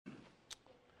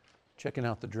checking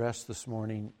out the dress this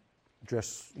morning.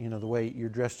 Dress, the way you're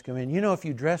dressed to come in. If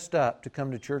you dressed up to come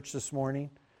to church this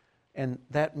morning, and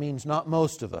that means not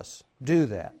most of us do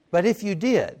that. But if you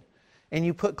did, and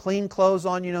you put clean clothes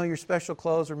on, your special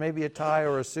clothes, or maybe a tie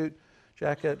or a suit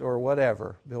jacket or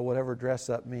whatever dress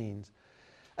up means,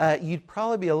 you'd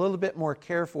probably be a little bit more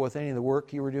careful with any of the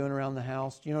work you were doing around the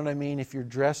house. Do you know what I mean? If you're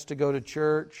dressed to go to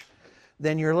church,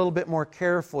 then you're a little bit more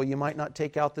careful. You might not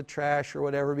take out the trash or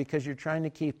whatever because you're trying to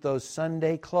keep those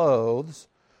Sunday clothes,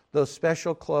 those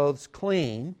special clothes,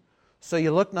 clean, so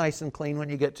you look nice and clean when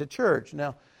you get to church.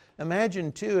 Now,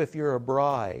 imagine too if you're a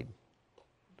bride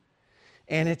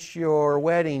and it's your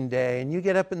wedding day and you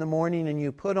get up in the morning and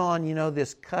you put on,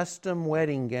 this custom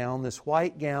wedding gown, this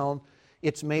white gown.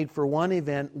 It's made for one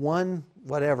event, one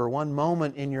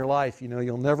moment in your life.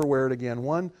 You'll never wear it again.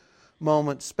 One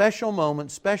moment,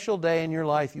 special day in your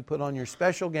life, you put on your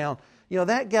special gown.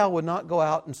 That gal would not go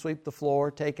out and sweep the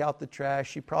floor, take out the trash.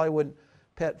 She probably wouldn't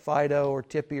pet Fido or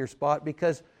Tippy or Spot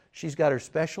because she's got her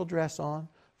special dress on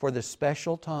for the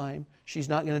special time. She's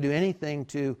not going to do anything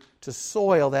to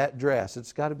soil that dress.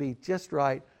 It's got to be just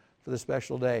right for the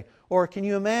special day. Or can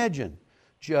you imagine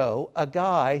Joe, a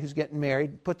guy who's getting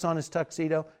married, puts on his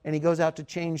tuxedo and he goes out to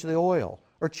change the oil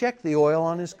or check the oil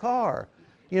on his car?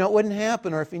 It wouldn't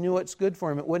happen, or if he knew what's good for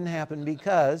him, it wouldn't happen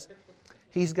because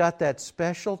he's got that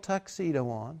special tuxedo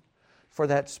on for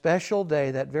that special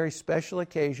day, that very special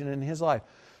occasion in his life.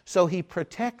 So he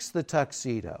protects the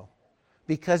tuxedo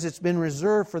because it's been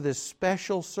reserved for this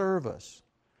special service.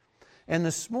 And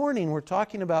this morning we're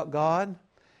talking about God,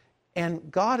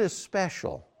 and God is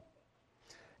special.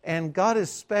 And God is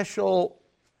special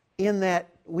in that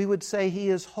we would say He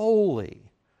is holy.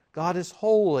 God is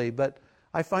holy, but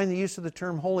I find the use of the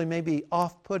term holy may be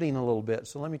off-putting a little bit.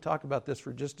 So let me talk about this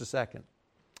for just a second.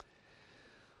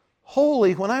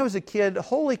 Holy, when I was a kid,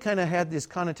 holy kind of had these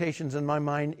connotations in my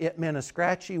mind. It meant a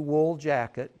scratchy wool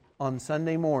jacket on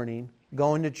Sunday morning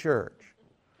going to church.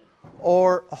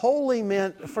 Or holy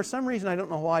meant, for some reason, I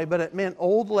don't know why, but it meant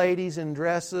old ladies in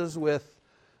dresses with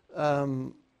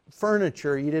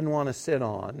furniture you didn't want to sit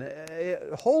on.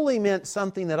 Holy meant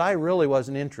something that I really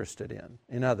wasn't interested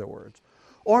in other words.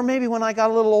 Or maybe when I got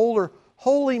a little older,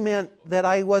 holy meant that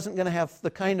I wasn't going to have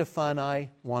the kind of fun I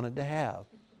wanted to have.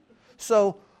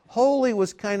 So holy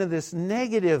was kind of this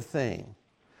negative thing.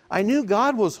 I knew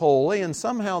God was holy, and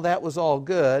somehow that was all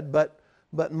good, but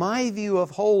my view of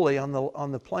holy on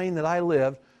the plane that I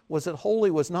lived was that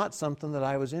holy was not something that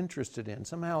I was interested in.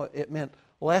 Somehow it meant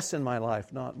less in my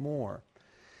life, not more.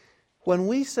 When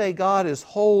we say God is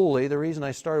holy, the reason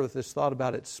I started with this thought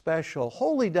about it's special,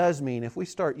 holy does mean, if we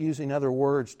start using other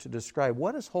words to describe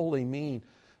what does holy mean,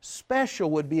 special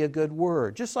would be a good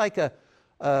word. Just like a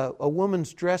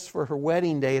woman's dress for her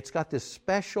wedding day, it's got this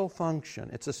special function.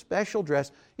 It's a special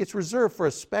dress. It's reserved for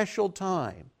a special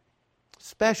time.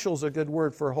 Special's a good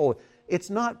word for holy. It's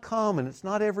not common. It's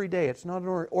not everyday. It's not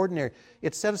ordinary.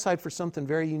 It's set aside for something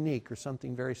very unique or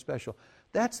something very special.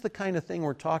 That's the kind of thing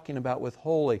we're talking about with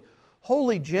holy.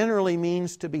 Holy generally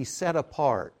means to be set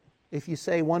apart. If you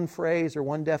say one phrase or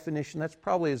one definition, that's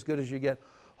probably as good as you get.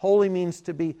 Holy means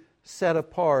to be set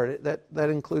apart. That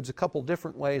includes a couple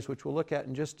different ways, which we'll look at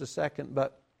in just a second,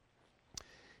 but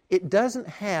it doesn't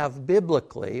have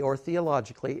biblically or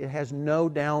theologically, it has no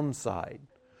downside.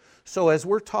 So as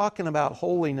we're talking about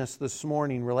holiness this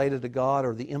morning related to God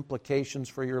or the implications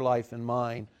for your life and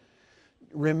mine,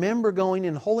 remember going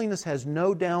in, holiness has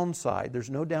no downside.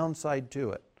 There's no downside to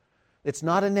it. It's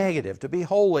not a negative. To be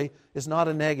holy is not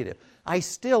a negative. I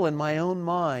still, in my own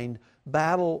mind,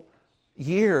 battle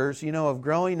years, of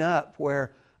growing up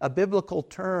where a biblical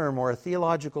term or a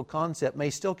theological concept may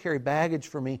still carry baggage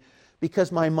for me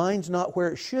because my mind's not where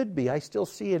it should be. I still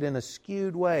see it in a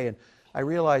skewed way. And I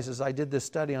realized as I did this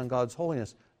study on God's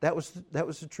holiness, that was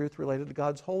the truth related to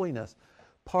God's holiness.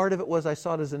 Part of it was I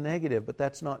saw it as a negative, but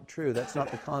that's not true. That's not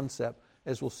the concept,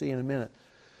 as we'll see in a minute.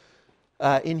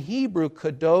 In Hebrew,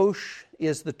 kadosh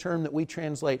is the term that we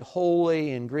translate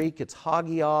holy. In Greek, it's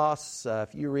hagios.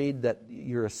 If you read that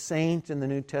you're a saint in the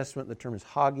New Testament, the term is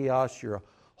hagios. You're a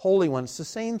holy one. It's the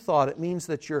same thought. It means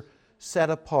that you're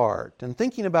set apart. And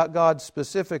thinking about God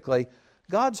specifically,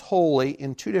 God's holy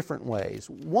in two different ways.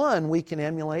 One we can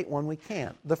emulate, one we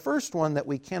can't. The first one that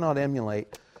we cannot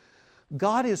emulate,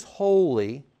 God is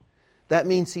holy. That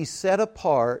means He's set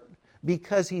apart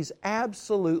because He's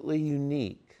absolutely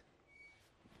unique.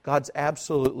 God's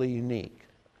absolutely unique.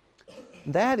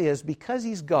 That is, because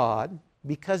He's God,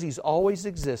 because He's always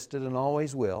existed and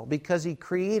always will, because He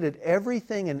created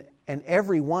everything and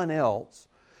everyone else,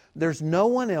 there's no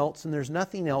one else and there's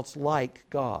nothing else like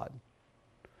God.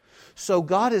 So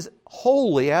God is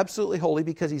holy, absolutely holy,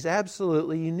 because He's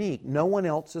absolutely unique. No one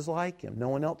else is like Him. No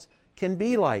one else can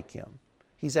be like Him.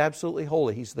 He's absolutely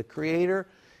holy. He's the Creator.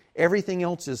 Everything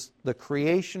else is the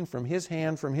creation from His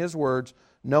hand, from His words.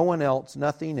 No one else,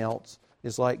 nothing else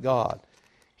is like God.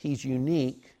 He's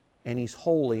unique and He's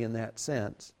holy in that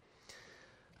sense.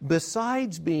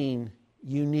 Besides being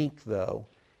unique, though,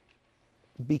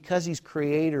 because He's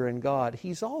Creator and God,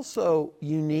 He's also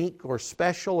unique or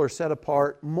special or set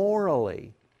apart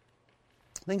morally.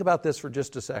 Think about this for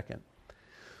just a second.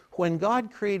 When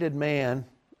God created man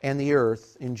and the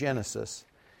earth in Genesis,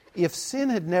 if sin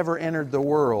had never entered the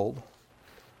world,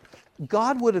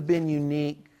 God would have been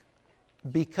unique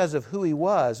because of who He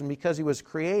was and because He was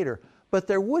Creator. But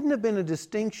there wouldn't have been a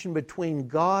distinction between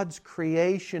God's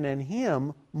creation and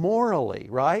Him morally,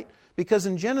 right? Because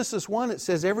in Genesis 1 it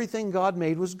says everything God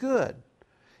made was good.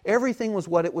 Everything was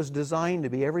what it was designed to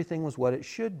be. Everything was what it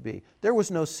should be. There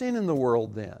was no sin in the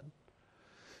world then.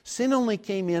 Sin only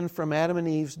came in from Adam and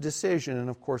Eve's decision, and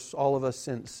of course all of us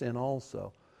since sin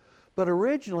also. But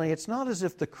originally it's not as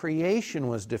if the creation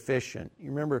was deficient. You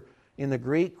remember in the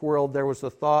Greek world there was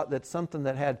the thought that something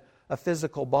that had a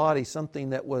physical body,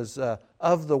 something that was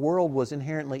of the world, was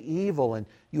inherently evil, and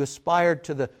you aspired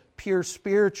to the pure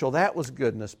spiritual. That was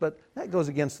goodness, but that goes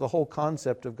against the whole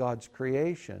concept of God's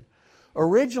creation.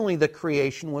 Originally the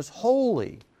creation was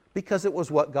holy because it was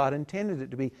what God intended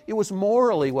it to be. It was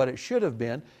morally what it should have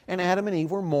been, and Adam and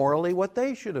Eve were morally what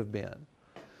they should have been.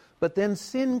 But then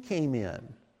sin came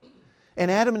in, and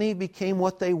Adam and Eve became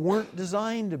what they weren't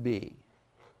designed to be.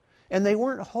 And they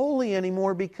weren't holy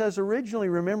anymore because originally,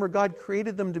 remember, God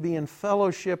created them to be in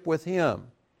fellowship with Him.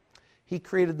 He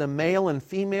created them male and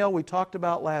female, we talked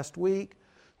about last week.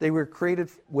 They were created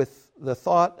with the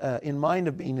thought in mind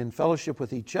of being in fellowship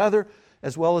with each other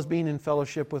as well as being in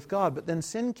fellowship with God. But then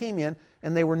sin came in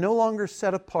and they were no longer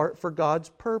set apart for God's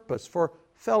purpose, for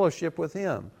fellowship with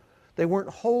Him. They weren't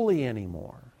holy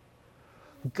anymore.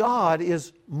 God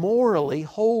is morally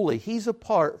holy. He's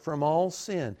apart from all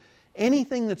sin.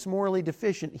 Anything that's morally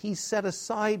deficient, He's set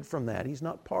aside from that. He's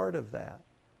not part of that.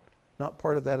 Not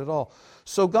part of that at all.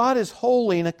 So God is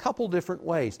holy in a couple different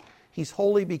ways. He's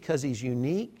holy because He's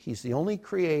unique. He's the only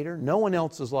Creator. No one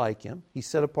else is like Him. He's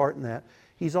set apart in that.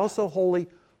 He's also holy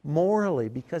morally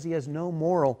because He has no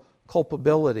moral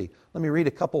culpability. Let me read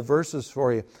a couple verses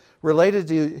for you. Related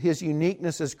to His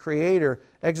uniqueness as Creator,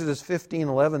 Exodus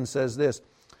 15:11 says this,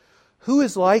 "Who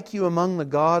is like You among the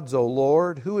gods, O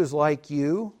Lord? Who is like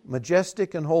You,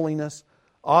 majestic in holiness,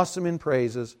 awesome in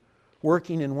praises,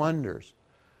 working in wonders?"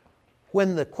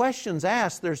 When the question's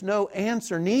asked, there's no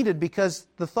answer needed because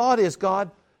the thought is, God,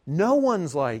 no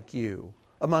one's like You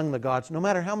among the gods. No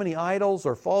matter how many idols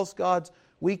or false gods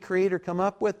we create or come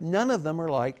up with, none of them are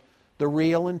like the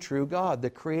real and true God, the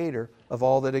Creator of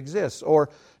all that exists. Or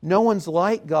no one's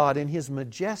like God in His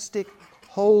majestic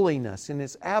holiness, in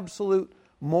His absolute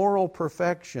moral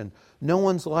perfection. No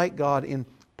one's like God in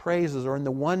praises or in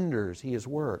the wonders He has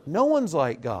worked. No one's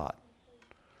like God.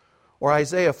 Or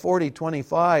Isaiah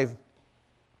 40:25.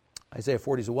 Isaiah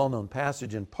 40 is a well-known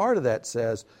passage, and part of that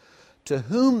says, "To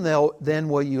whom then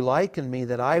will You liken me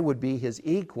that I would be His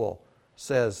equal,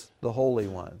 says the Holy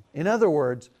One." In other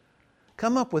words,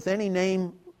 come up with any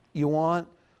name you want,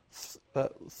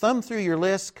 thumb through your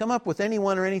list, come up with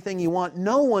anyone or anything you want.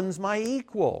 No one's my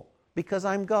equal because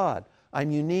I'm God. I'm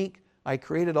unique. I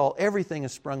created all. Everything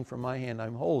is sprung from my hand.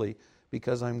 I'm holy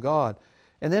because I'm God.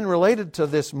 And then related to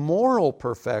this moral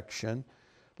perfection,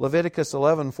 Leviticus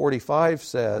 11:45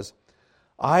 says,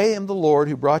 "I am the Lord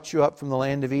who brought you up from the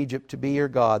land of Egypt to be your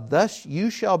God. Thus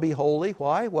you shall be holy."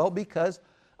 Why? Well, because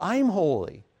I'm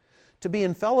holy. To be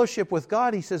in fellowship with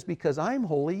God, He says, because I'm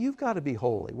holy, you've got to be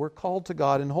holy. We're called to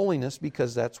God in holiness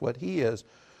because that's what He is.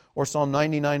 Or Psalm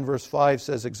 99 verse 5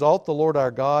 says, "Exalt the Lord our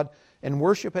God and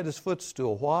worship at His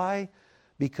footstool." Why?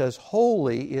 Because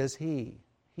holy is He.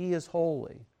 He is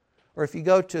holy. Or if you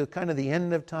go to kind of the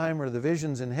end of time or the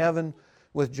visions in heaven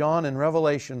with John in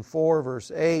Revelation 4 verse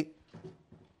 8,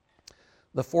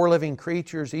 the four living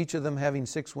creatures, each of them having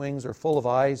 6 wings, are full of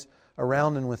eyes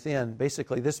around and within.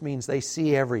 Basically, this means they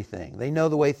see everything. They know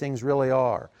the way things really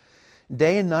are.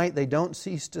 Day and night they don't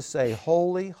cease to say,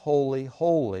 "Holy, holy,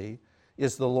 holy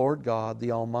is the Lord God,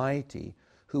 the Almighty,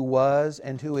 who was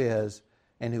and who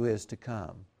is to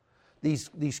come."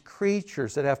 These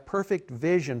creatures that have perfect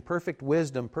vision, perfect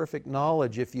wisdom, perfect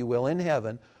knowledge, if you will, in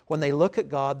heaven, when they look at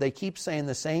God, they keep saying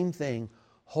the same thing,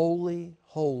 "Holy,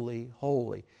 holy,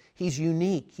 holy." He's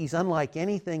unique. He's unlike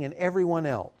anything and everyone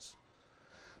else.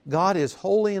 God is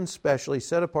holy and specially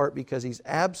set apart because He's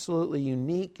absolutely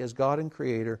unique as God and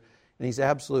Creator, and He's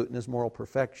absolute in His moral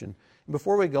perfection.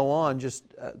 Before we go on, just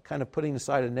kind of putting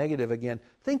aside a negative again,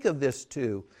 think of this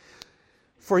too.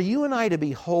 For you and I to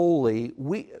be holy,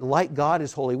 like God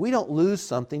is holy, we don't lose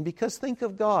something, because think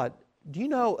of God. Do you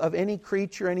know of any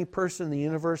creature, any person in the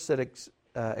universe that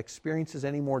experiences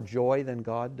any more joy than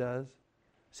God does?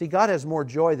 See, God has more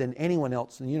joy than anyone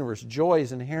else in the universe. Joy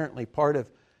is inherently part of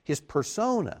His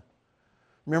persona.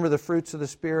 Remember the fruits of the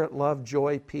Spirit, love,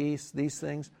 joy, peace, these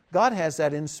things? God has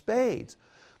that in spades.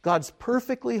 God's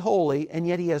perfectly holy, and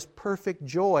yet He has perfect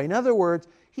joy. In other words,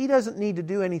 He doesn't need to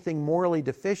do anything morally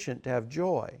deficient to have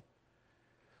joy.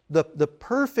 The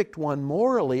perfect one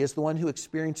morally is the one who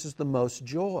experiences the most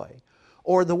joy.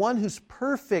 Or the one who's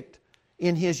perfect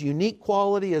in his unique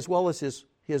quality as well as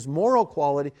his moral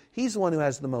quality, he's the one who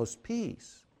has the most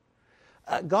peace.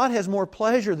 God has more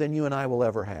pleasure than you and I will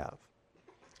ever have.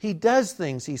 He does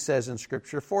things, He says in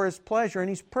Scripture, for His pleasure, and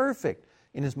He's perfect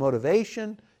in His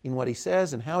motivation, in what He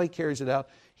says and how He carries it out.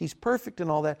 He's perfect in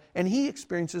all that, and He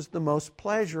experiences the most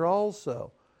pleasure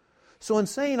also. So in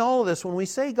saying all of this, when we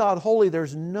say God holy,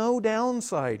 there's no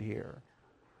downside here.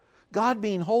 God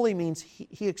being holy means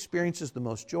He experiences the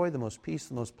most joy, the most peace,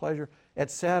 the most pleasure,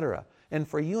 etc. And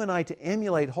for you and I to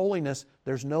emulate holiness,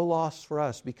 there's no loss for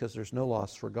us, because there's no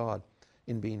loss for God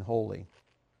in being holy.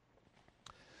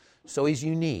 So He's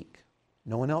unique.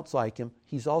 No one else like Him.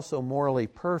 He's also morally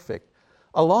perfect.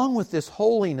 Along with this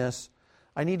holiness,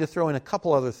 I need to throw in a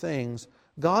couple other things.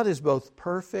 God is both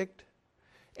perfect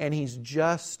and He's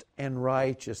just and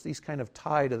righteous. These kind of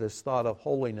tie to this thought of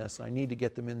holiness. I need to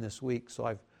get them in this week, so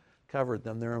I've covered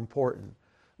them. They're important.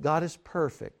 God is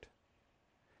perfect,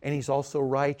 and He's also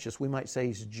righteous. We might say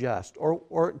He's just.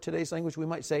 Or in today's language, we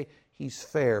might say He's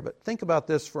fair. But think about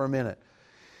this for a minute.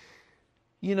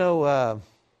 You know,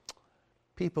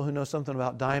 people who know something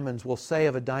about diamonds will say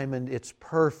of a diamond it's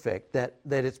perfect, that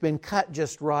it's been cut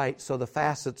just right, so the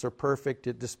facets are perfect,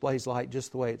 it displays light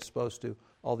just the way it's supposed to,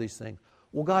 all these things.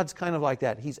 Well, God's kind of like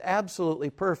that. He's absolutely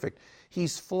perfect.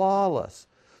 He's flawless.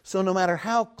 So no matter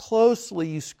how closely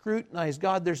you scrutinize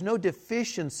God, there's no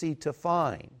deficiency to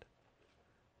find.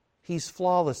 He's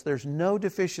flawless. There's no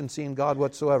deficiency in God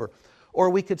whatsoever. Or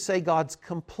we could say God's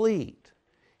complete.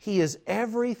 He is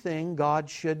everything God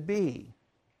should be.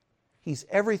 He's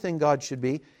everything God should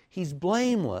be. He's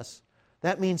blameless.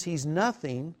 That means He's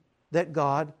nothing that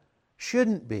God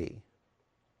shouldn't be.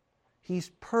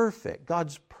 He's perfect.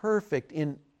 God's perfect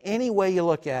in any way you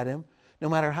look at Him, no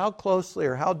matter how closely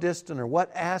or how distant or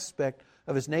what aspect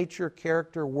of His nature,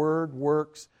 character, word,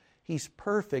 works. He's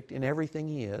perfect in everything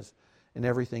He is and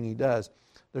everything He does.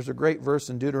 There's a great verse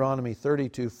in Deuteronomy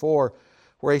 32:4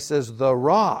 where He says, the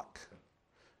rock,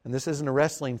 and this isn't a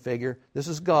wrestling figure, this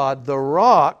is God, the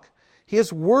rock,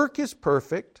 His work is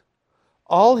perfect,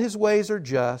 all His ways are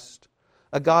just,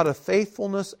 a God of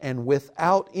faithfulness and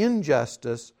without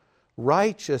injustice,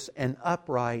 righteous and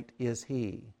upright is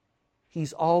He.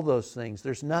 He's all those things.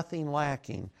 There's nothing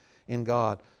lacking in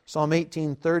God. Psalm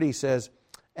 18:30 says,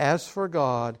 as for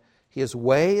God, His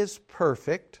way is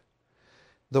perfect.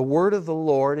 The word of the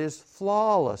Lord is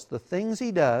flawless. The things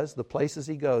He does, the places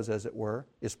He goes, as it were,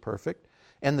 is perfect.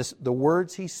 And the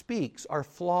words He speaks are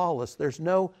flawless. There's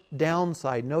no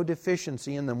downside, no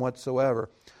deficiency in them whatsoever.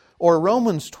 Or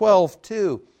Romans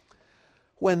 12:2.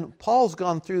 When Paul's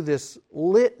gone through this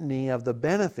litany of the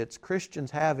benefits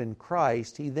Christians have in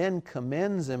Christ, he then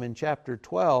commends them in chapter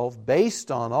 12,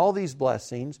 based on all these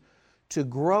blessings, to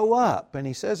grow up. And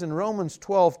he says in Romans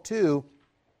 12:2,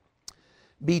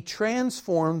 be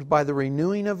transformed by the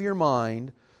renewing of your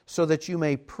mind, so that you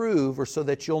may prove, or so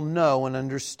that you'll know and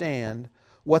understand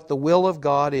what the will of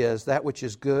God is, that which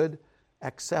is good,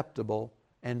 acceptable,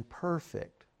 and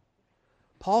perfect.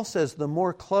 Paul says the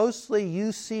more closely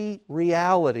you see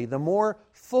reality, the more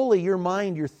fully your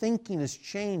mind, your thinking is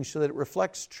changed so that it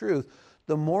reflects truth,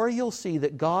 the more you'll see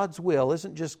that God's will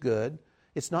isn't just good,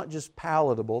 it's not just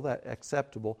palatable, that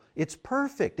acceptable, it's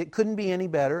perfect. It couldn't be any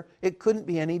better, it couldn't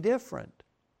be any different.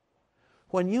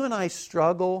 When you and I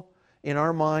struggle in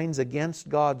our minds against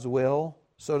God's will,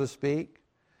 so to speak,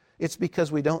 it's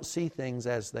because we don't see things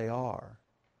as they are.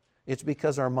 It's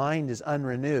because our mind is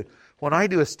unrenewed. When I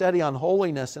do a study on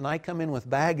holiness and I come in with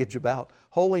baggage about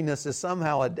holiness is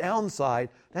somehow a downside,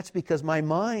 that's because my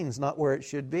mind's not where it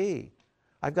should be.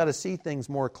 I've got to see things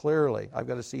more clearly. I've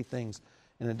got to see things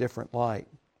in a different light.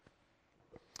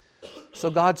 So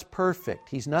God's perfect.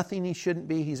 He's nothing He shouldn't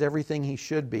be. He's everything He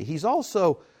should be. He's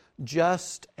also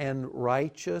just and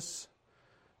righteous.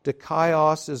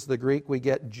 Dikaios is the Greek. We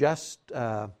get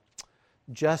justice,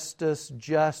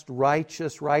 just,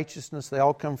 righteous, righteousness. They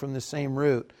all come from the same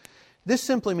root. This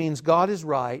simply means God is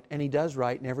right, and He does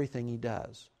right in everything He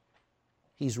does.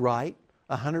 He's right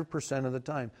 100% of the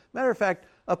time. Matter of fact,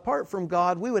 apart from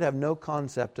God, we would have no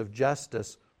concept of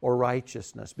justice or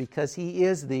righteousness because He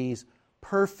is these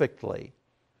perfectly.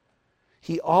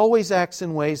 He always acts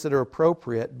in ways that are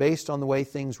appropriate based on the way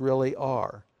things really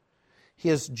are.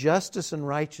 His justice and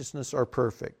righteousness are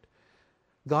perfect.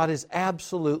 God is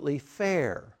absolutely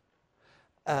fair.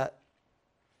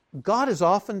 God is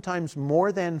oftentimes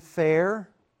more than fair,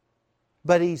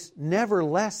 but He's never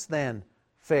less than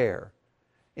fair.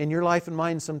 In your life and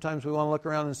mine, sometimes we want to look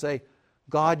around and say,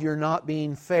 God, you're not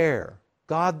being fair.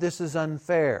 God, this is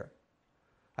unfair.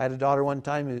 I had a daughter one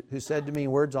time who said to me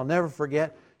words I'll never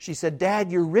forget. She said,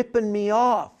 Dad, you're ripping me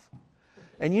off.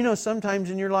 And you know, sometimes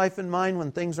in your life and mine,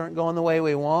 when things aren't going the way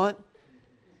we want,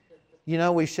 you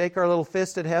know, we shake our little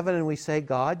fist at heaven and we say,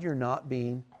 God, you're not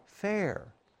being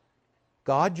fair.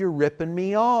 God, you're ripping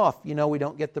me off. You know, we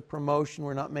don't get the promotion,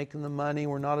 we're not making the money,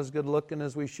 we're not as good looking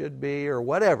as we should be, or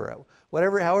whatever.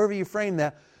 However you frame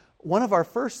that, one of our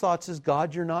first thoughts is,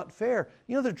 God, you're not fair.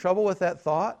 You know the trouble with that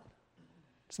thought?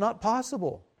 It's not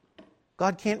possible.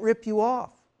 God can't rip you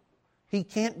off. He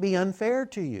can't be unfair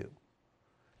to you.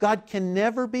 God can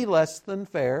never be less than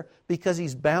fair because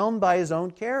He's bound by His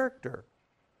own character.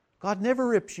 God never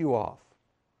rips you off.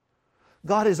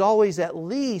 God is always at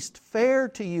least fair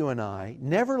to you and I,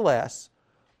 never less,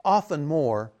 often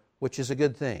more, which is a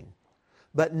good thing,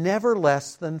 but never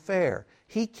less than fair.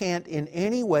 He can't in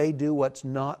any way do what's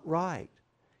not right.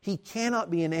 He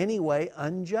cannot be in any way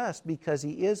unjust because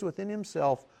He is within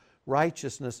Himself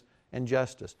righteousness and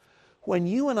justice. When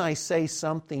you and I say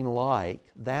something like,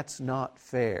 that's not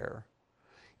fair,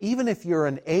 even if you're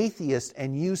an atheist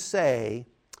and you say,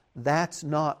 that's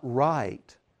not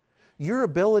right, your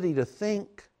ability to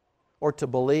think or to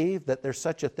believe that there's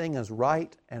such a thing as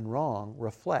right and wrong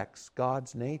reflects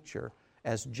God's nature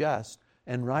as just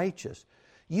and righteous.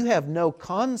 You have no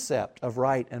concept of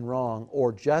right and wrong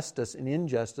or justice and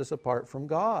injustice apart from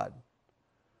God.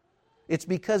 It's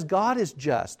because God is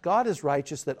just, God is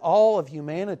righteous, that all of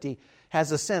humanity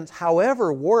has a sense,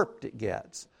 however warped it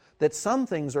gets, that some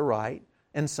things are right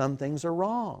and some things are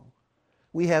wrong.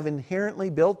 We have inherently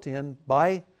built in,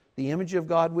 by the image of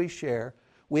God we share,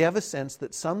 we have a sense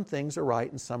that some things are right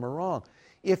and some are wrong.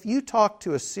 If you talk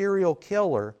to a serial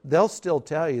killer, they'll still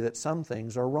tell you that some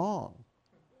things are wrong.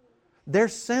 Their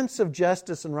sense of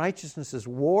justice and righteousness is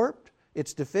warped,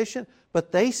 it's deficient,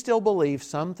 but they still believe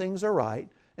some things are right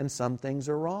and some things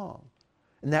are wrong.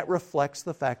 And that reflects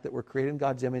the fact that we're created in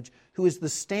God's image, who is the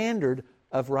standard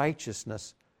of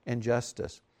righteousness and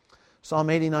justice. Psalm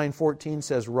 89:14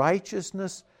 says,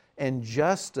 righteousness and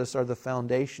justice are the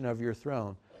foundation of your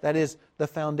throne. That is, the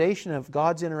foundation of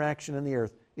God's interaction in the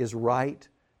earth is right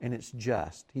and it's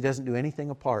just. He doesn't do anything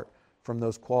apart from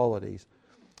those qualities.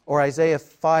 Or Isaiah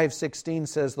 5:16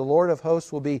 says, the Lord of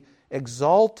hosts will be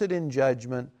exalted in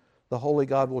judgment. The holy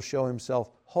God will show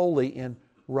Himself holy in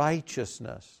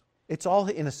righteousness. It's all,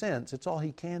 in a sense, it's all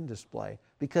He can display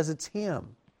because it's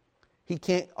Him. He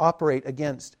can't operate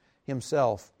against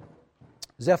Himself.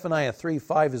 Zephaniah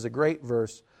 3:5 is a great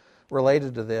verse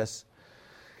related to this.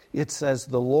 It says,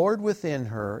 the Lord within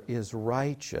her is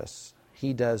righteous.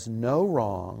 He does no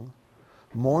wrong.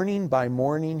 Morning by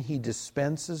morning He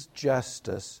dispenses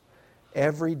justice.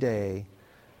 Every day,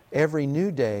 every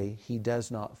new day, He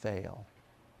does not fail.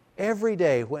 Every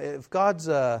day. If God's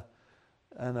an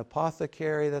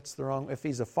apothecary, that's the wrong. If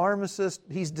He's a pharmacist,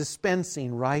 He's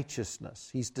dispensing righteousness.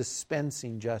 He's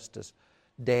dispensing justice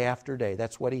day after day.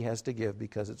 That's what He has to give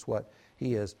because it's what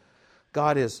He is.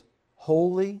 God is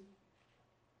holy.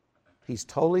 He's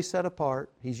totally set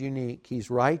apart. He's unique. He's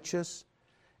righteous.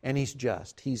 And He's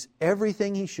just. He's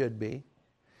everything He should be.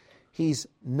 He's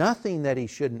nothing that He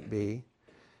shouldn't be.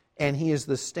 And He is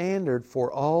the standard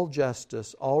for all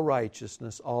justice, all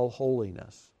righteousness, all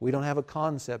holiness. We don't have a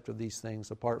concept of these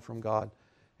things apart from God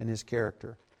and His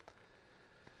character.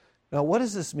 Now, what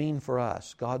does this mean for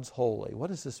us? God's holy.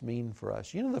 What does this mean for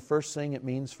us? You know, the first thing it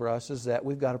means for us is that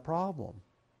we've got a problem.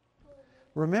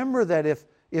 Remember that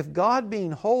if God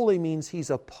being holy means He's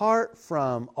apart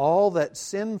from all that's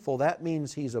sinful, that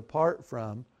means He's apart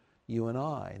from you and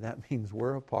I. That means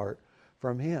we're apart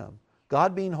from Him.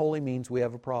 God being holy means we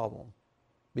have a problem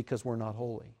because we're not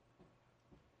holy.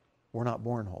 We're not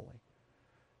born holy.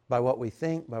 By what we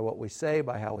think, by what we say,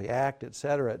 by how we act,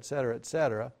 etc., etc.,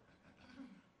 etc.,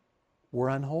 we're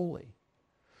unholy.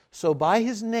 So by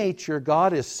His nature,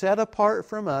 God is set apart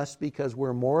from us because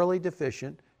we're morally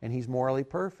deficient and He's morally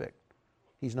perfect.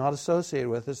 He's not associated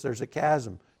with us. There's a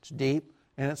chasm. It's deep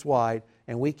and it's wide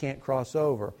and we can't cross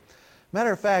over.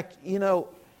 Matter of fact, you know,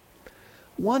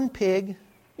 one pig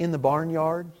in the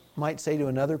barnyard might say to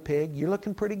another pig, you're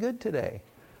looking pretty good today.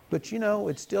 But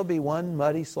it'd still be one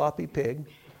muddy, sloppy pig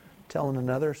telling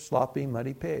another sloppy,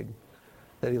 muddy pig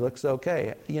that he looks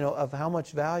okay. Of how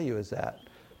much value is that?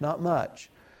 Not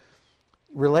much.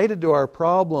 Related to our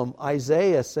problem,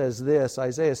 Isaiah says this,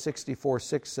 Isaiah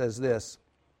 64:6 says this,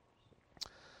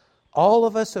 all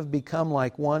of us have become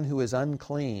like one who is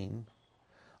unclean.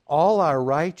 All our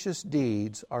righteous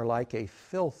deeds are like a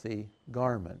filthy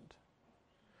garment.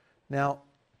 Now,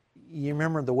 you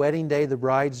remember the wedding day, the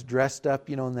bride's dressed up,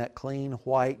 in that clean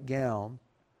white gown.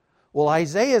 Well,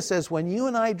 Isaiah says when you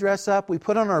and I dress up, we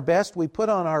put on our best, we put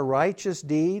on our righteous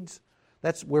deeds.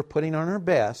 We're putting on our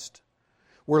best.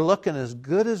 We're looking as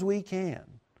good as we can.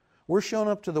 We're showing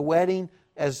up to the wedding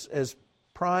as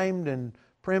primed and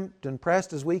primped and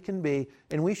pressed as we can be,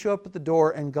 and we show up at the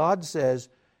door and God says,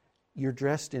 you're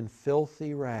dressed in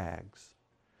filthy rags.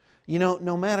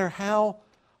 No matter how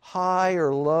high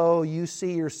or low you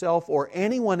see yourself or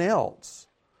anyone else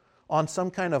on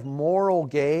some kind of moral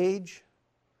gauge,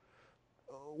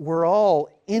 we're all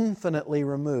infinitely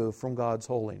removed from God's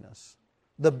holiness.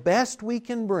 The best we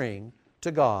can bring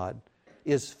to God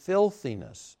is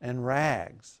filthiness and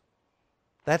rags.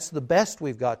 That's the best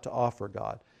we've got to offer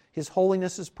God. His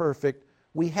holiness is perfect.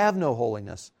 We have no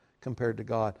holiness compared to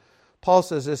God. Paul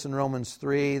says this in Romans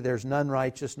 3, there's none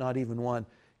righteous, not even one.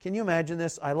 Can you imagine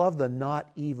this? I love the not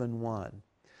even one.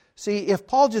 See, if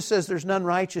Paul just says there's none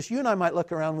righteous, you and I might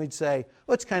look around and we'd say,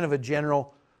 well, it's kind of a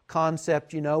general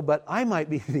concept, but I might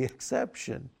be the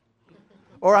exception.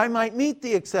 Or I might meet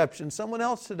the exception. Someone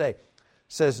else today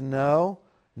says, no,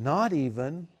 not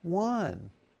even one.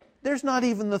 There's not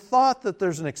even the thought that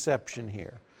there's an exception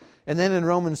here. And then in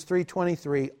Romans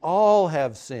 3:23, all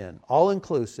have sinned, all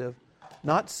inclusive,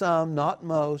 not some, not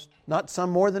most, not some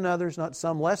more than others, not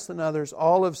some less than others,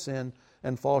 all have sinned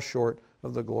and fall short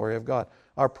of the glory of God.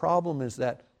 Our problem is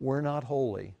that we're not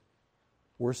holy.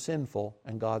 We're sinful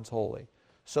and God's holy.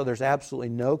 So there's absolutely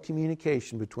no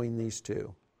communication between these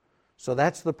two. So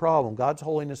that's the problem. God's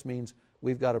holiness means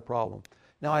we've got a problem.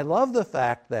 Now I love the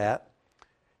fact that,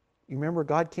 you remember,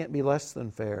 God can't be less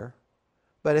than fair,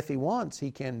 but if He wants,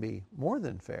 He can be more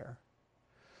than fair.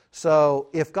 So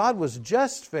if God was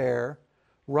just fair,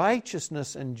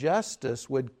 righteousness and justice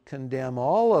would condemn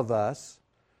all of us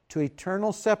to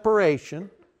eternal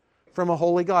separation from a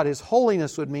holy God. His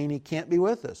holiness would mean He can't be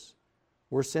with us.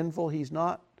 We're sinful, He's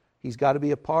not. He's got to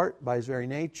be apart by His very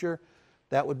nature.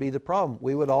 That would be the problem.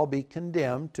 We would all be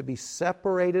condemned to be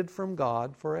separated from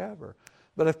God forever.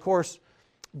 But of course,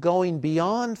 going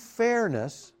beyond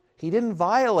fairness, He didn't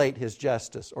violate His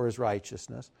justice or His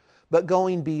righteousness, but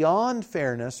going beyond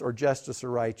fairness or justice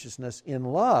or righteousness in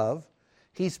love,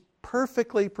 He's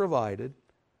perfectly provided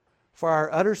for our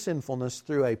utter sinfulness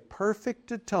through a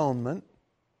perfect atonement,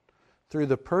 through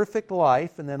the perfect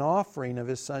life and then offering of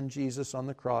His Son Jesus on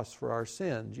the cross for our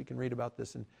sins. You can read about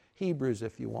this in Hebrews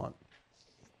if you want.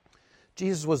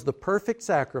 Jesus was the perfect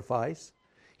sacrifice.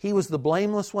 He was the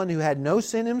blameless one who had no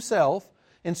sin Himself,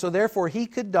 and so therefore He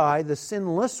could die, the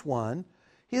sinless one.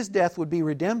 His death would be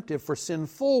redemptive for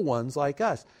sinful ones like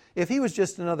us. If He was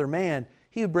just another man,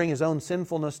 He would bring His own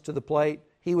sinfulness to the plate.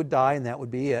 He would die and that would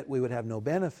be it. We would have no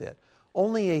benefit.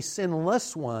 Only a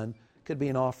sinless one could be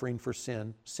an offering for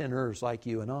sinners like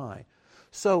you and I.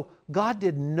 So God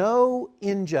did no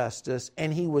injustice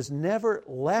and He was never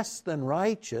less than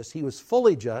righteous. He was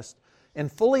fully just and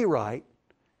fully right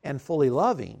and fully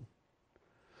loving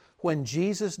when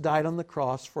Jesus died on the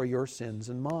cross for your sins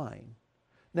and mine.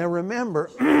 Now remember,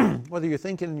 whether you're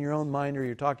thinking in your own mind or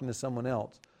you're talking to someone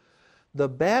else, the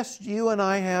best you and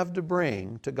I have to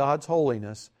bring to God's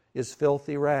holiness is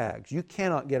filthy rags. You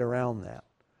cannot get around that.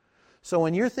 So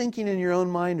when you're thinking in your own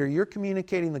mind or you're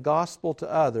communicating the gospel to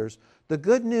others, the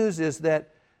good news is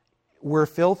that we're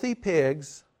filthy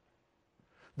pigs,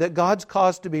 that God's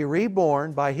caused to be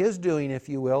reborn by His doing, if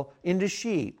you will, into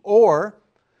sheep. Or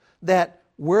that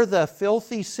we're the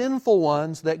filthy, sinful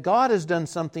ones that God has done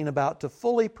something about to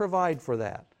fully provide for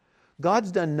that.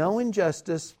 God's done no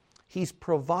injustice. He's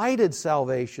provided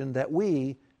salvation that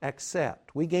we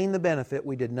accept. We gain the benefit.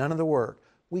 We did none of the work.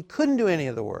 We couldn't do any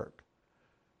of the work.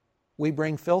 We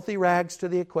bring filthy rags to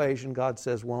the equation God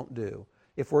says won't do.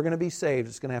 If we're going to be saved,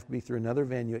 it's going to have to be through another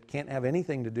venue. It can't have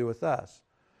anything to do with us.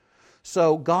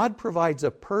 So God provides a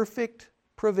perfect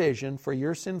provision for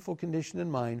your sinful condition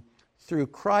and mine through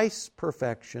Christ's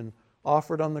perfection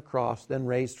offered on the cross, then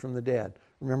raised from the dead.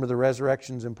 Remember, the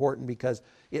resurrection is important because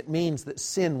it means that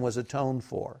sin was atoned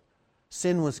for.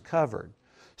 Sin was covered.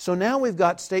 So now we've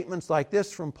got statements like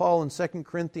this from Paul in 2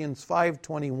 Corinthians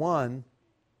 5:21.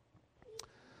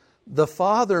 The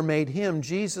Father made Him,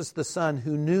 Jesus the Son,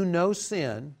 who knew no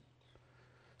sin,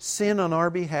 sin on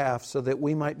our behalf so that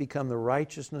we might become the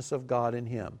righteousness of God in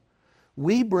Him.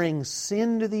 We bring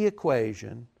sin to the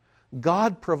equation.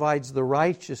 God provides the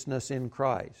righteousness in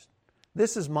Christ.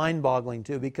 This is mind-boggling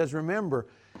too, because remember,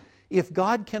 if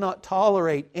God cannot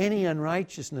tolerate any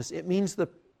unrighteousness, it means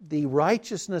the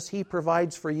righteousness He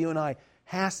provides for you and I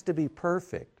has to be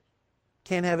perfect.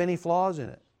 Can't have any flaws in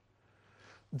it.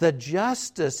 The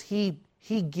justice He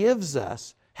gives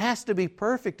us has to be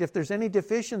perfect. If there's any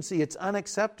deficiency, it's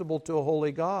unacceptable to a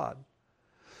holy God.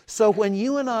 So when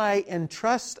you and I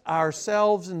entrust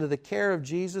ourselves into the care of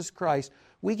Jesus Christ,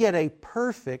 we get a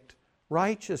perfect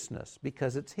righteousness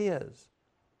because it's His.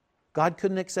 God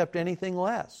couldn't accept anything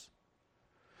less.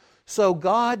 So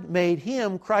God made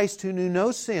Him, Christ who knew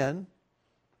no sin,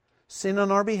 sin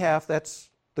on our behalf, that's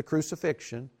the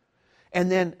crucifixion.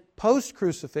 And then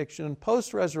post-crucifixion and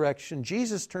post-resurrection,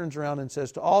 Jesus turns around and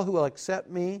says, to all who will accept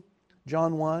me,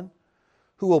 John 1,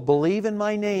 who will believe in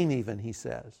my name even, He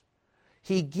says,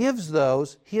 He gives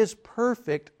those His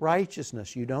perfect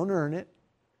righteousness. You don't earn it.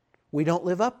 We don't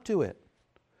live up to it.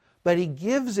 But He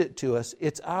gives it to us.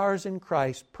 It's ours in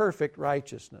Christ, perfect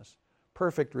righteousness,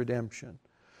 perfect redemption.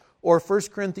 Or 1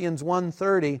 Corinthians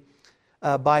 1:30,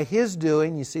 by His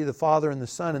doing, you see the Father and the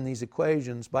Son in these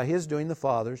equations, by His doing, the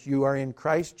Father's, you are in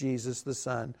Christ Jesus the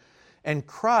Son, and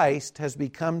Christ has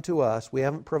become to us, we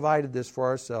haven't provided this for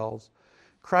ourselves,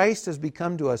 Christ has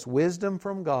become to us wisdom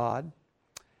from God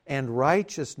and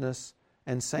righteousness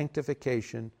and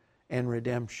sanctification and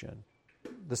redemption.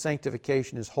 The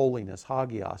sanctification is holiness,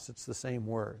 hagios, it's the same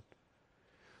word.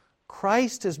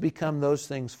 Christ has become those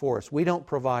things for us. We don't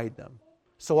provide them.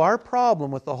 So our problem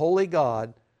with the holy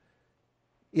God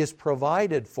is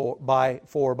provided for by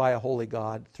a holy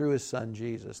God through His Son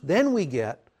Jesus. Then we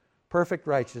get perfect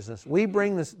righteousness. We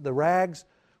bring the rags,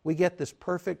 we get this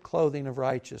perfect clothing of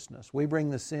righteousness. We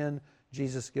bring the sin,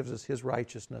 Jesus gives us His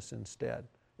righteousness instead.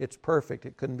 It's perfect.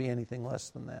 It couldn't be anything less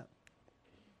than that.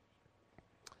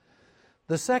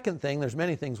 The second thing, there's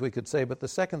many things we could say, but the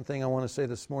second thing I want to say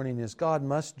this morning is God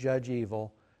must judge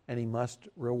evil and He must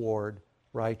reward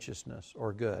righteousness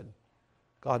or good.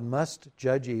 God must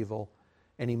judge evil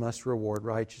and He must reward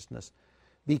righteousness.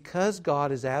 Because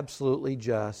God is absolutely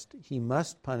just, He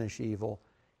must punish evil.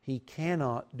 He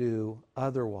cannot do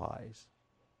otherwise.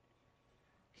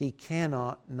 He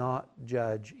cannot not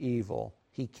judge evil.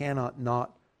 He cannot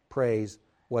not praise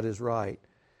what is right.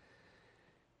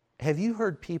 Have you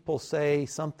heard people say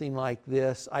something like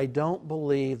this? I don't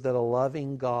believe that a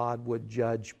loving God would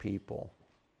judge people.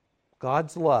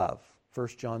 God's love, 1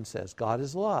 John says, God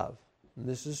is love. And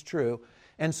this is true.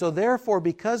 And so therefore,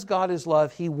 because God is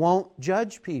love, He won't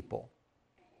judge people.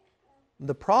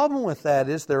 The problem with that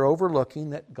is they're overlooking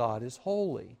that God is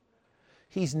holy.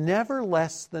 He's never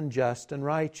less than just and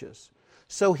righteous.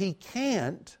 So He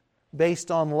can't,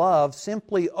 based on love,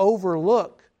 simply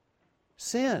overlook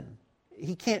sin.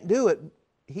 He can't do it.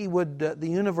 The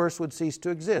universe would cease to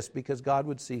exist because God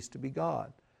would cease to be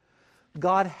God.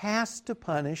 God has to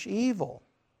punish evil.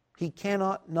 He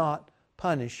cannot not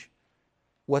punish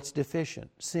what's deficient,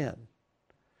 sin.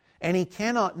 And He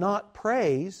cannot not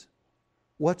praise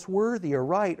what's worthy or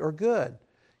right or good.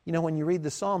 You know, when you read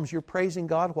the Psalms, you're praising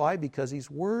God. Why? Because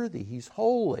He's worthy. He's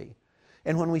holy.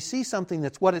 And when we see something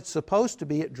that's what it's supposed to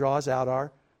be, it draws out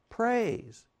our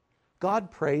praise. God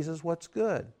praises what's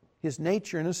good. His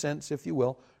nature, in a sense, if you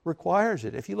will, requires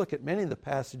it. If you look at many of the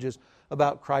passages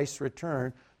about Christ's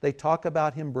return, they talk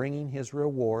about Him bringing His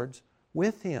rewards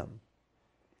with Him.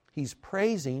 He's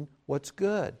praising what's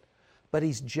good, but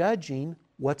He's judging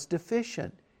what's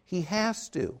deficient. He has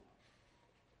to.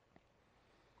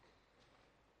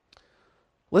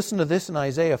 Listen to this in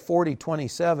Isaiah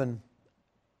 40:27,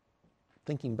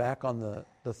 thinking back on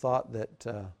the thought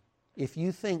that if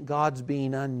you think God's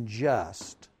being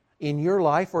unjust in your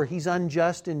life, or He's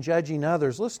unjust in judging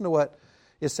others, listen to what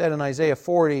is said in Isaiah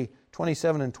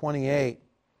 40:27 and 28.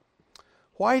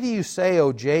 Why do you say,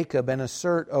 O Jacob, and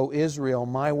assert, O Israel,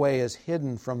 my way is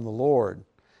hidden from the Lord,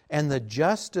 and the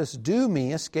justice due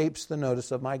me escapes the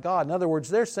notice of my God? In other words,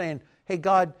 they're saying, hey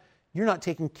God, you're not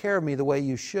taking care of me the way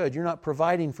you should. You're not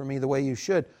providing for me the way you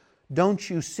should. Don't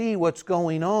you see what's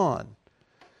going on?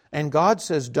 And God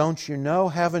says, don't you know,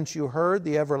 haven't you heard?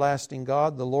 The everlasting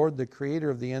God, the Lord, the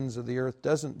creator of the ends of the earth,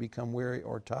 doesn't become weary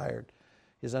or tired.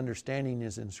 His understanding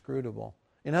is inscrutable.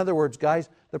 In other words, guys,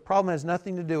 the problem has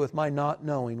nothing to do with my not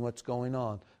knowing what's going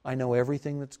on. I know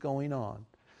everything that's going on.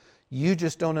 You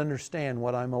just don't understand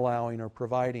what I'm allowing or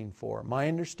providing for. My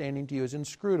understanding to you is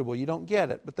inscrutable. You don't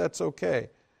get it, but that's okay.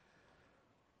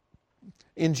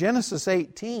 In Genesis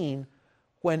 18,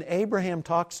 when Abraham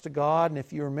talks to God, and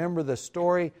if you remember the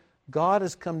story, God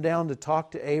has come down to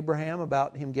talk to Abraham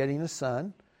about him getting a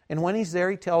son. And when he's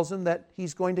there, he tells him that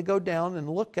he's going to go down and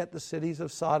look at the cities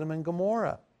of Sodom and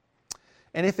Gomorrah.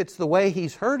 And if it's the way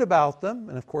he's heard about them,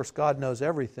 and of course God knows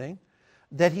everything,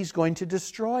 that he's going to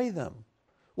destroy them.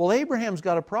 Well, Abraham's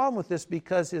got a problem with this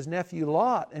because his nephew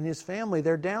Lot and his family,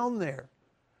 they're down there.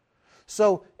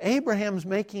 So Abraham's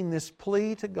making this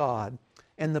plea to God,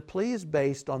 and the plea is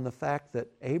based on the fact that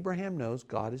Abraham knows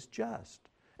God is just,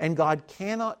 and God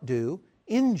cannot do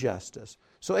injustice.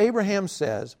 So Abraham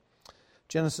says,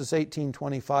 Genesis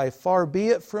 18:25, "Far be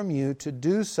it from you to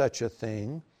do such a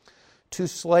thing, to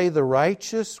slay the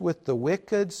righteous with the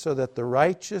wicked, so that the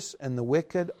righteous and the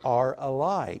wicked are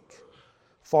alike.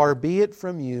 Far be it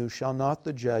from you, shall not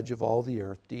the judge of all the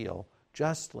earth deal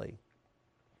justly?"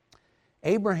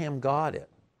 Abraham got it,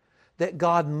 that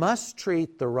God must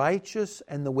treat the righteous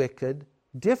and the wicked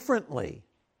differently.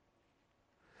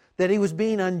 That he was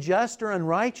being unjust or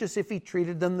unrighteous if he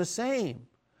treated them the same.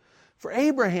 For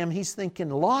Abraham, he's thinking,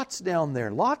 Lot's down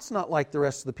there. Lot's not like the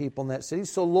rest of the people in that city.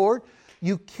 So Lord,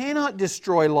 you cannot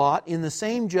destroy Lot in the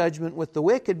same judgment with the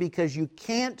wicked because you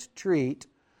can't treat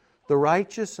the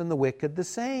righteous and the wicked the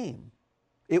same.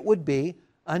 It would be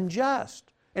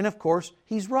unjust. And of course,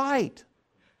 he's right.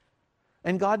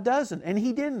 And God doesn't. And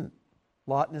he didn't.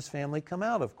 Lot and his family come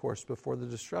out, of course, before the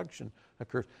destruction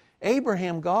occurs.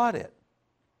 Abraham got it.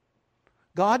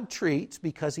 God treats,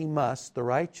 because he must, the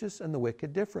righteous and the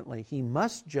wicked differently. He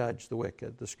must judge the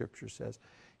wicked, the Scripture says.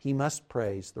 He must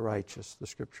praise the righteous, the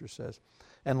Scripture says.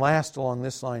 And last along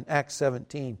this line, Acts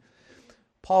 17.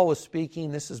 Paul was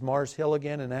speaking, this is Mars Hill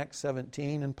again in Acts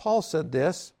 17, and Paul said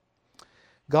this,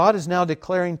 "God is now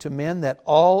declaring to men that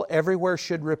all everywhere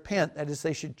should repent." That is,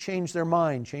 they should change their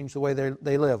mind, change the way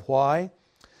they live. Why?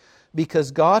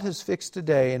 "Because God has fixed a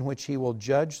day in which He will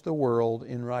judge the world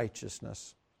in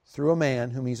righteousness, through a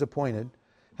man whom He's appointed,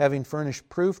 having furnished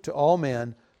proof to all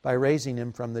men by raising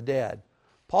Him from the dead."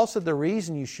 Paul said the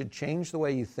reason you should change the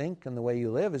way you think and the way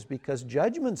you live is because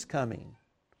judgment's coming.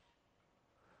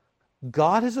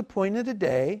 God has appointed a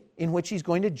day in which He's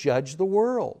going to judge the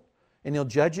world, and He'll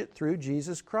judge it through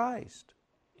Jesus Christ.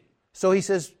 So He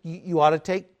says you ought to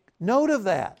take note of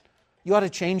that. You ought to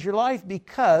change your life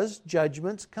because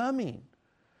judgment's coming.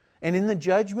 And in the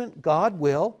judgment, God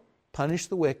will punish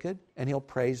the wicked and He'll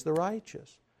praise the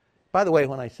righteous. By the way,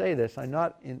 when I say this, I'm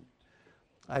not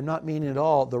meaning at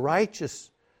all the righteous.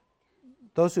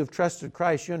 Those who have trusted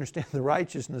Christ, you understand the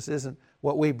righteousness isn't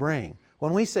what we bring.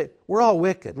 When we say we're all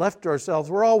wicked, left to ourselves,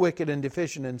 we're all wicked and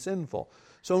deficient and sinful.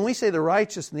 So when we say the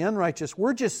righteous and the unrighteous,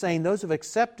 we're just saying those who have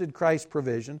accepted Christ's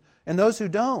provision and those who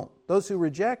don't, those who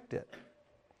reject it.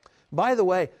 By the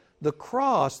way, the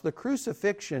cross, the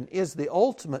crucifixion, is the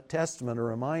ultimate testament or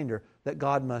reminder that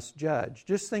God must judge.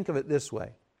 Just think of it this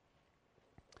way.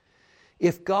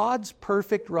 If God's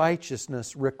perfect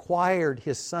righteousness required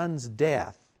His Son's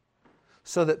death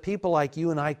so that people like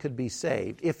you and I could be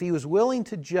saved, if He was willing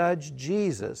to judge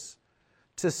Jesus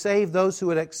to save those who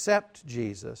would accept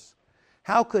Jesus,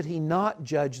 how could He not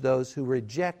judge those who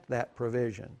reject that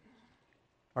provision?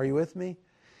 Are you with me?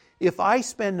 If I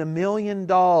spend $1 million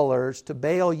to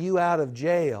bail you out of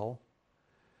jail,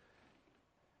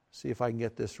 see if I can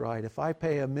get this right. If I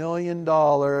pay $1 million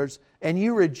and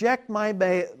you reject my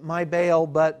bail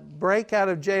but break out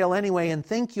of jail anyway and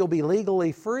think you'll be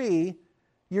legally free,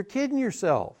 you're kidding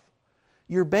yourself.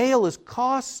 Your bail is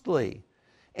costly.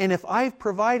 And if I've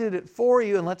provided it for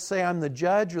you, and let's say I'm the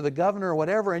judge or the governor or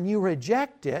whatever, and you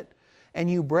reject it, and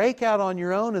you break out on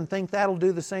your own and think that'll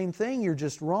do the same thing, you're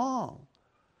just wrong.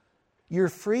 Your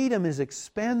freedom is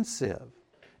expensive.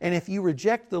 And if you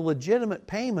reject the legitimate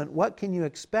payment, what can you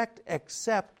expect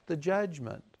except the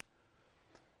judgment?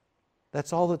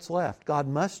 That's all that's left. God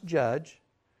must judge,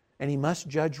 and He must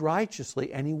judge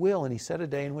righteously, and He will. And He set a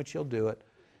day in which He'll do it,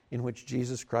 in which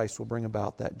Jesus Christ will bring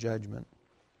about that judgment.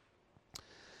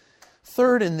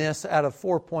 Third in this, out of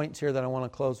 4 points here that I want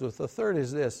to close with, the third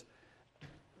is this.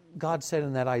 God said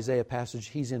in that Isaiah passage,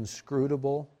 He's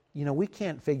inscrutable. You know, we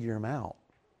can't figure Him out.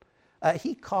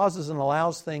 He causes and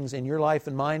allows things in your life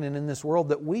and mine and in this world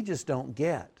that we just don't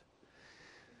get.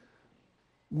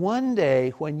 One day,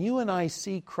 when you and I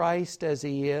see Christ as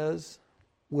He is,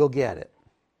 we'll get it.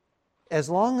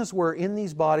 As long as we're in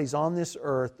these bodies on this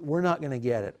earth, we're not going to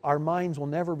get it. Our minds will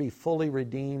never be fully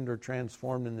redeemed or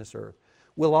transformed in this earth.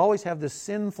 We'll always have this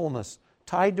sinfulness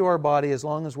tied to our body as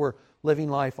long as we're living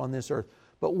life on this earth.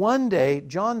 But one day,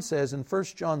 John says in 1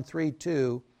 John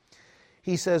 3:2,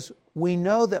 he says, we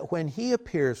know that when He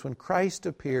appears, when Christ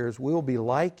appears, we'll be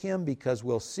like Him because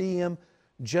we'll see Him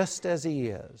just as He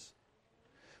is.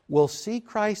 We'll see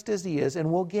Christ as He is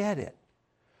and we'll get it.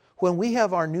 When we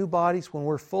have our new bodies, when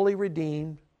we're fully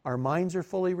redeemed, our minds are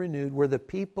fully renewed, we're the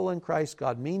people in Christ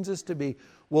God means us to be,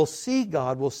 we'll see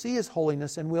God, we'll see His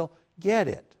holiness, and we'll get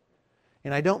it.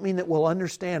 And I don't mean that we'll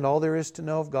understand all there is to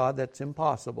know of God. That's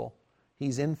impossible.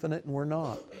 He's infinite and we're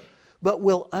not. But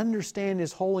we'll understand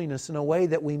His holiness in a way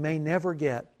that we may never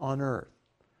get on earth.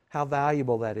 How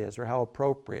valuable that is, or how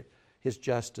appropriate His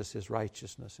justice, His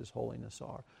righteousness, His holiness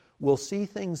are. We'll see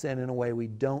things then in a way we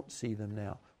don't see them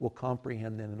now. We'll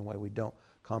comprehend them in a way we don't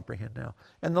comprehend now.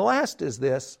 And the last is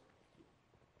this.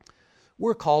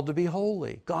 We're called to be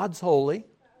holy. God's holy.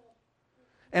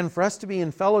 And for us to be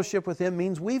in fellowship with Him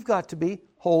means we've got to be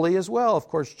holy as well. Of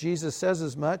course, Jesus says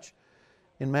as much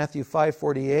in Matthew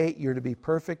 5:48, you're to be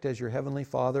perfect as your heavenly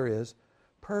Father is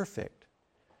perfect.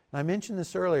 And I mentioned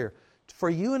this earlier. For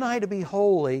you and I to be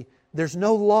holy, there's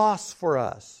no loss for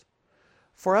us.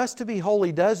 For us to be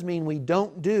holy does mean we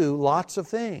don't do lots of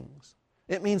things.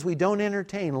 It means we don't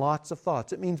entertain lots of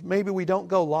thoughts. It means maybe we don't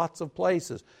go lots of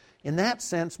places. In that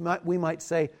sense, we might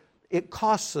say it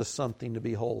costs us something to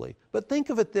be holy. But think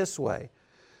of it this way.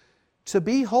 To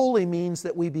be holy means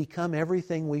that we become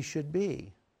everything we should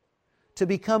be. To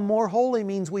become more holy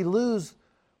means we lose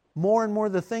more and more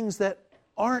the things that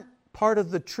aren't part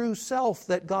of the true self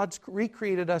that God's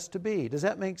recreated us to be. Does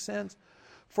that make sense?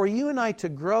 For you and I to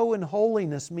grow in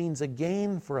holiness means a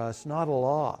gain for us, not a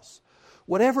loss.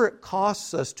 Whatever it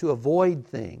costs us to avoid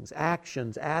things,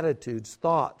 actions, attitudes,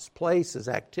 thoughts, places,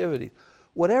 activities,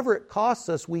 whatever it costs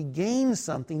us, we gain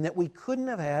something that we couldn't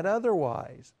have had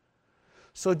otherwise.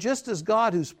 So just as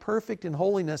God, who's perfect in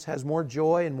holiness, has more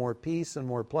joy and more peace and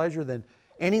more pleasure than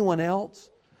anyone else,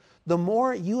 the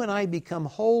more you and I become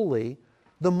holy,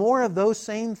 the more of those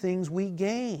same things we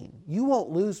gain. You won't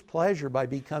lose pleasure by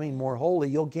becoming more holy.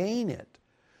 You'll gain it.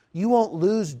 You won't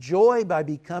lose joy by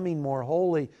becoming more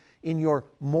holy in your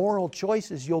moral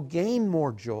choices. You'll gain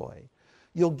more joy.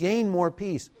 You'll gain more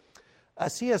peace.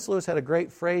 C.S. Lewis had a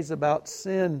great phrase about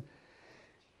sin.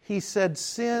 He said,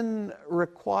 sin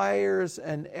requires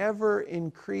an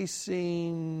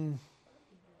ever-increasing,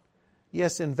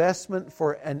 investment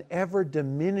for an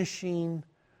ever-diminishing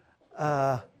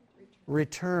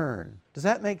return. Does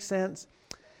that make sense?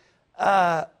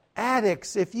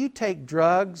 Addicts, if you take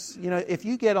drugs, if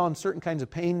you get on certain kinds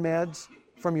of pain meds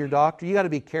from your doctor, you got to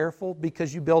be careful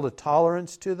because you build a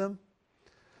tolerance to them.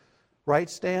 Right,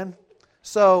 Stan?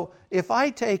 So if I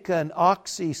take an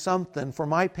Oxy something for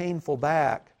my painful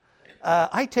back,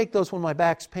 I take those when my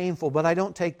back's painful, but I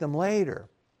don't take them later.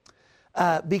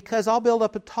 Because I'll build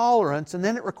up a tolerance, and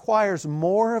then it requires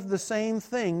more of the same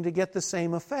thing to get the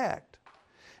same effect.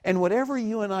 And whatever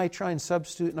you and I try and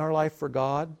substitute in our life for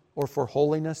God, or for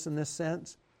holiness in this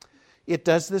sense, it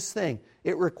does this thing.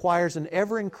 It requires an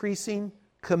ever-increasing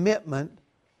commitment,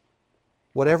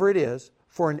 whatever it is,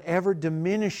 for an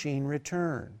ever-diminishing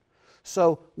return.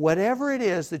 So whatever it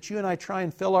is that you and I try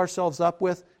and fill ourselves up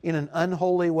with in an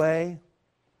unholy way,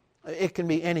 it can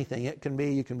be anything. You can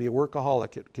be a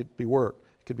workaholic. It could be work.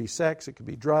 It could be sex. It could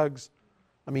be drugs.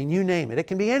 You name it. It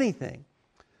can be anything.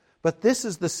 But this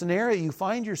is the scenario you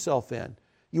find yourself in.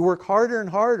 You work harder and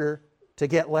harder to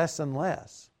get less and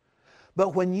less.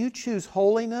 But when you choose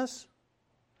holiness,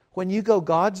 when you go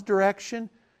God's direction,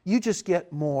 you just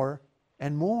get more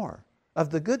and more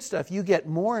of the good stuff. You get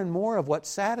more and more of what's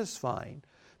satisfying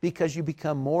because you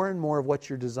become more and more of what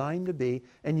you're designed to be,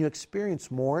 and you experience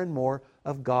more and more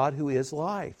of God, who is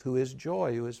life, who is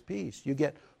joy, who is peace. You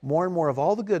get more and more of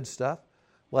all the good stuff,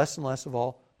 less and less of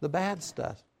all the bad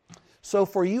stuff. So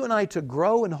for you and I to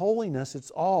grow in holiness,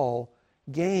 it's all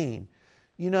gain.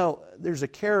 There's a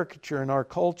caricature in our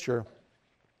culture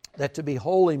that to be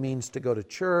holy means to go to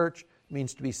church, it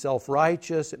means to be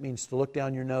self-righteous, it means to look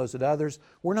down your nose at others.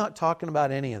 We're not talking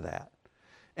about any of that.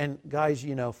 And guys,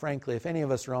 frankly, if any of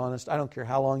us are honest, I don't care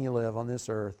how long you live on this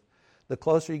earth, the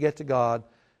closer you get to God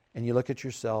and you look at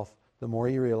yourself, the more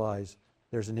you realize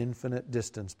there's an infinite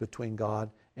distance between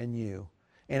God and you.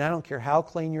 And I don't care how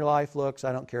clean your life looks,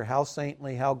 I don't care how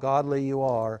saintly, how godly you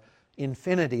are,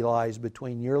 infinity lies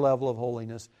between your level of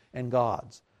holiness and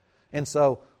God's. And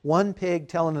so, one pig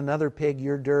telling another pig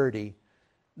you're dirty,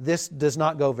 this does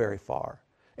not go very far.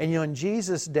 And in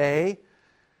Jesus' day,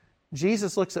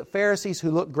 Jesus looks at Pharisees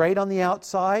who look great on the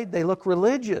outside. They look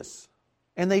religious.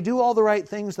 And they do all the right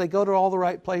things. They go to all the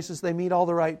right places. They meet all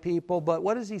the right people. But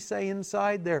what does He say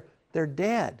inside? They're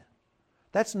dead.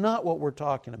 That's not what we're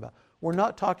talking about. We're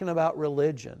not talking about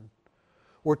religion.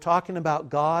 We're talking about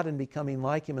God and becoming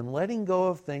like Him and letting go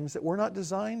of things that we're not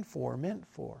designed for, meant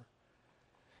for.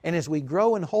 And as we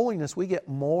grow in holiness, we get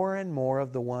more and more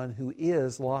of the one who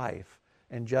is life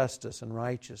and justice and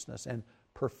righteousness and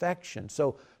perfection.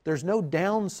 So there's no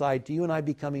downside to you and I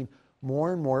becoming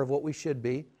more and more of what we should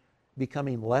be,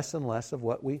 becoming less and less of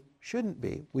what we shouldn't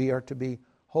be. We are to be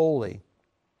holy.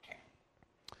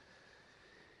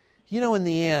 You know, in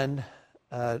the end,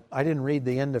 I didn't read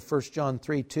the end of 1 John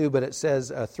 3:2, but it says,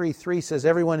 3:3 says,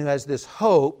 everyone who has this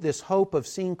hope of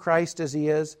seeing Christ as He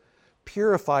is,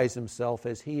 purifies himself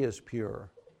as He is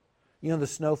pure. You know, the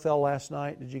snow fell last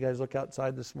night. Did you guys look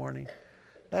outside this morning?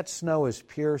 That snow is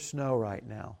pure snow right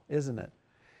now, isn't it?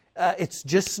 It's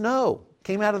just snow.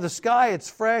 Came out of the sky. It's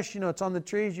fresh. You know, it's on the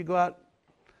trees. You go out,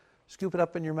 scoop it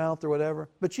up in your mouth or whatever.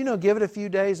 But you know, give it a few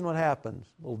days and what happens?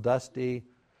 A little dusty.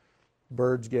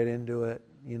 Birds get into it.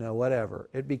 You know, whatever.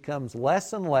 It becomes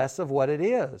less and less of what it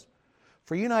is.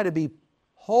 For you and I to be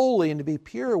holy and to be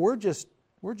pure, we're just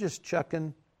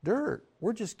chucking dirt.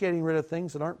 We're just getting rid of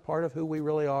things that aren't part of who we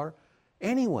really are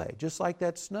anyway, just like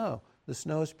that snow. The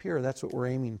snow is pure. That's what we're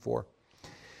aiming for.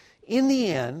 In the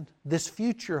end, this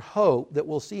future hope that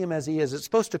we'll see Him as He is, it's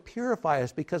supposed to purify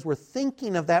us because we're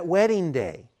thinking of that wedding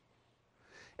day.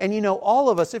 And you know, all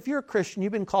of us, if you're a Christian,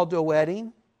 you've been called to a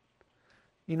wedding.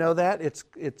 You know that?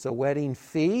 It's a wedding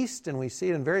feast, and we see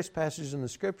it in various passages in the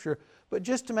Scripture. But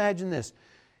just imagine this.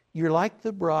 You're like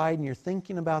the bride, and you're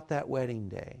thinking about that wedding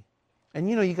day. And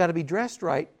you know, you got to be dressed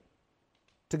right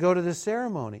to go to this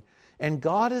ceremony. And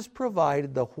God has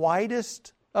provided the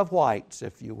whitest of whites,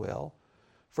 if you will,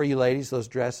 for you ladies, those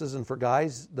dresses, and for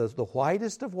guys, the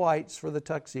whitest of whites for the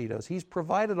tuxedos. He's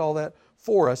provided all that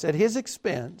for us at His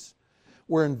expense.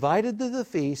 We're invited to the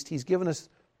feast. He's given us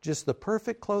just the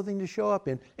perfect clothing to show up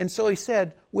in. And so He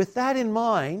said, with that in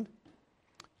mind,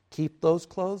 keep those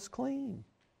clothes clean.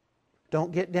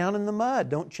 Don't get down in the mud.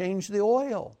 Don't change the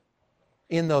oil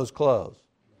in those clothes.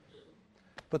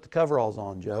 Put the coveralls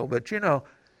on, Joe. But you know,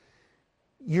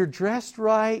 you're dressed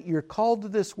right. You're called to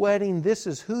this wedding. This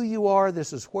is who you are.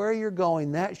 This is where you're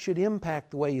going. That should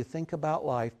impact the way you think about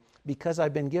life. Because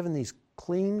I've been given these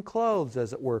clean clothes,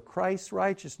 as it were, Christ's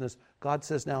righteousness. God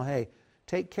says, now, hey,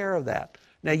 take care of that.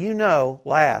 Now, you know,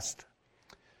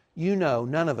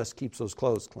 none of us keeps those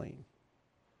clothes clean.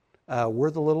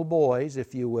 We're the little boys,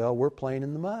 if you will. We're playing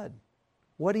in the mud.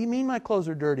 What do you mean my clothes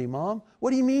are dirty, Mom? What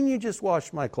do you mean you just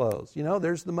washed my clothes? You know,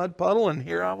 there's the mud puddle, and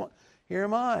here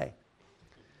am I.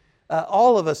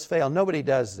 All of us fail. Nobody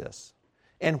does this.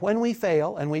 And when we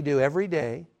fail, and we do every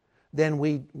day, then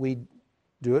we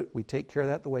do it. We take care of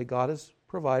that the way God has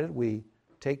provided. We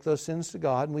take those sins to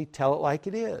God, and we tell it like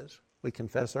it is. We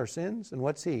confess our sins, and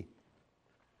what's He?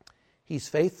 He's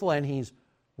faithful and He's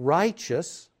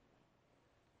righteous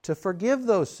to forgive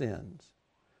those sins.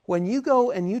 When you go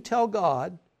and you tell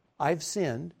God, I've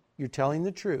sinned, you're telling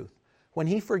the truth. When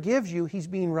He forgives you, He's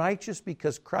being righteous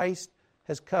because Christ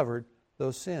has covered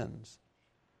those sins.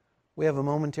 We have a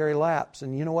momentary lapse,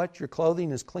 and you know what? Your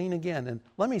clothing is clean again. And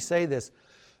let me say this.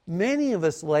 Many of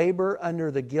us labor under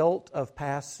the guilt of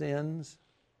past sins.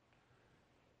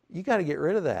 You got to get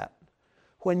rid of that.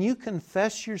 When you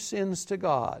confess your sins to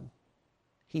God,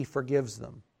 He forgives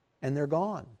them, and they're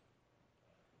gone.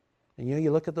 And you know,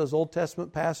 you look at those Old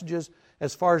Testament passages,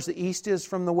 as far as the east is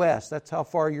from the west, that's how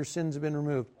far your sins have been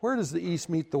removed. Where does the east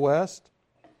meet the west?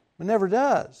 It never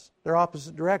does. They're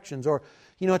opposite directions. Or,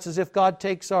 you know, it's as if God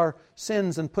takes our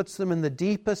sins and puts them in the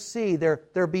deepest sea.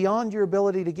 They're beyond your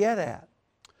ability to get at.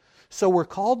 So we're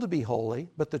called to be holy,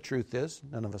 but the truth is,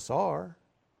 none of us are.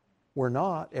 We're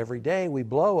not. Every day we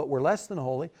blow it. We're less than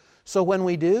holy. So when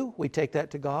we do, we take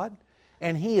that to God,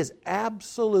 and He is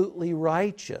absolutely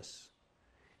righteous.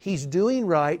 He's doing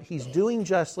right. He's doing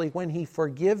justly when He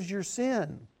forgives your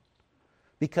sin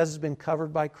because it's been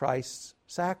covered by Christ's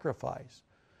sacrifice.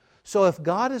 So if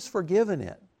God has forgiven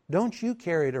it, don't you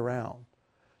carry it around.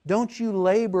 Don't you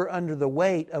labor under the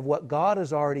weight of what God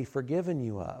has already forgiven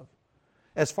you of.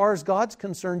 As far as God's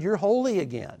concerned, you're holy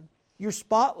again. You're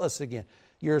spotless again.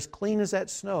 You're as clean as that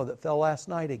snow that fell last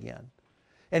night again.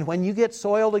 And when you get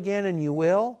soiled again, and you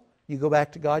will, you go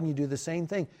back to God and you do the same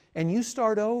thing. And you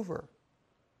start over.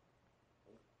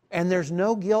 And there's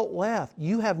no guilt left.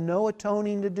 You have no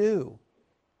atoning to do.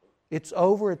 It's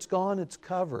over, it's gone, it's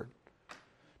covered.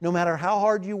 No matter how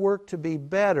hard you work to be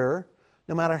better,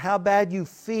 no matter how bad you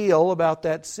feel about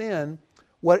that sin,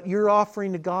 what you're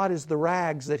offering to God is the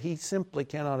rags that He simply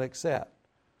cannot accept.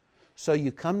 So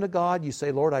you come to God, you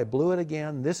say, Lord, I blew it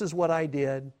again. This is what I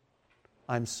did.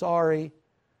 I'm sorry.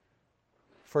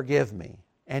 Forgive me.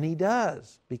 And He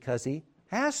does, because He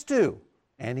has to.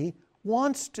 And He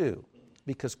wants to,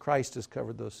 because Christ has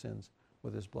covered those sins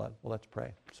with His blood. Well, let's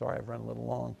pray. Sorry, I've run a little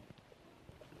long.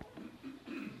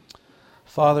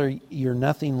 Father, You're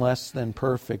nothing less than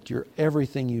perfect. You're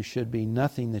everything You should be,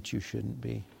 nothing that You shouldn't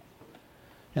be.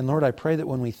 And Lord, I pray that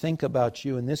when we think about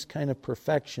you in this kind of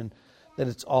perfection, that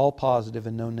it's all positive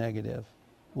and no negative.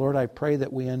 Lord, I pray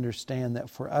that we understand that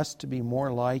for us to be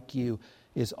more like you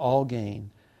is all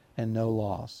gain and no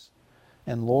loss.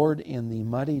 And Lord, in the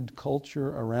muddied culture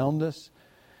around us,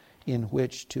 in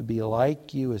which to be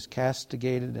like you is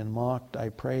castigated and mocked, I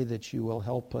pray that you will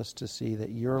help us to see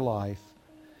that your life,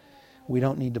 we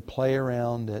don't need to play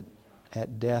around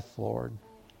at death, Lord.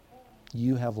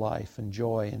 You have life and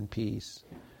joy and peace,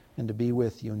 and to be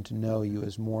with you and to know you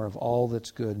is more of all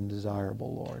that's good and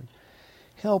desirable, Lord.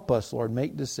 Help us, Lord,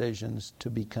 make decisions to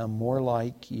become more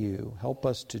like you. Help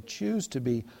us to choose to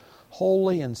be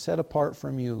holy and set apart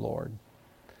from you, Lord.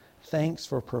 Thanks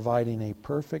for providing a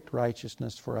perfect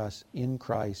righteousness for us in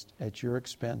Christ at your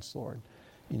expense, Lord.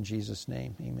 In Jesus'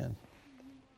 name, amen.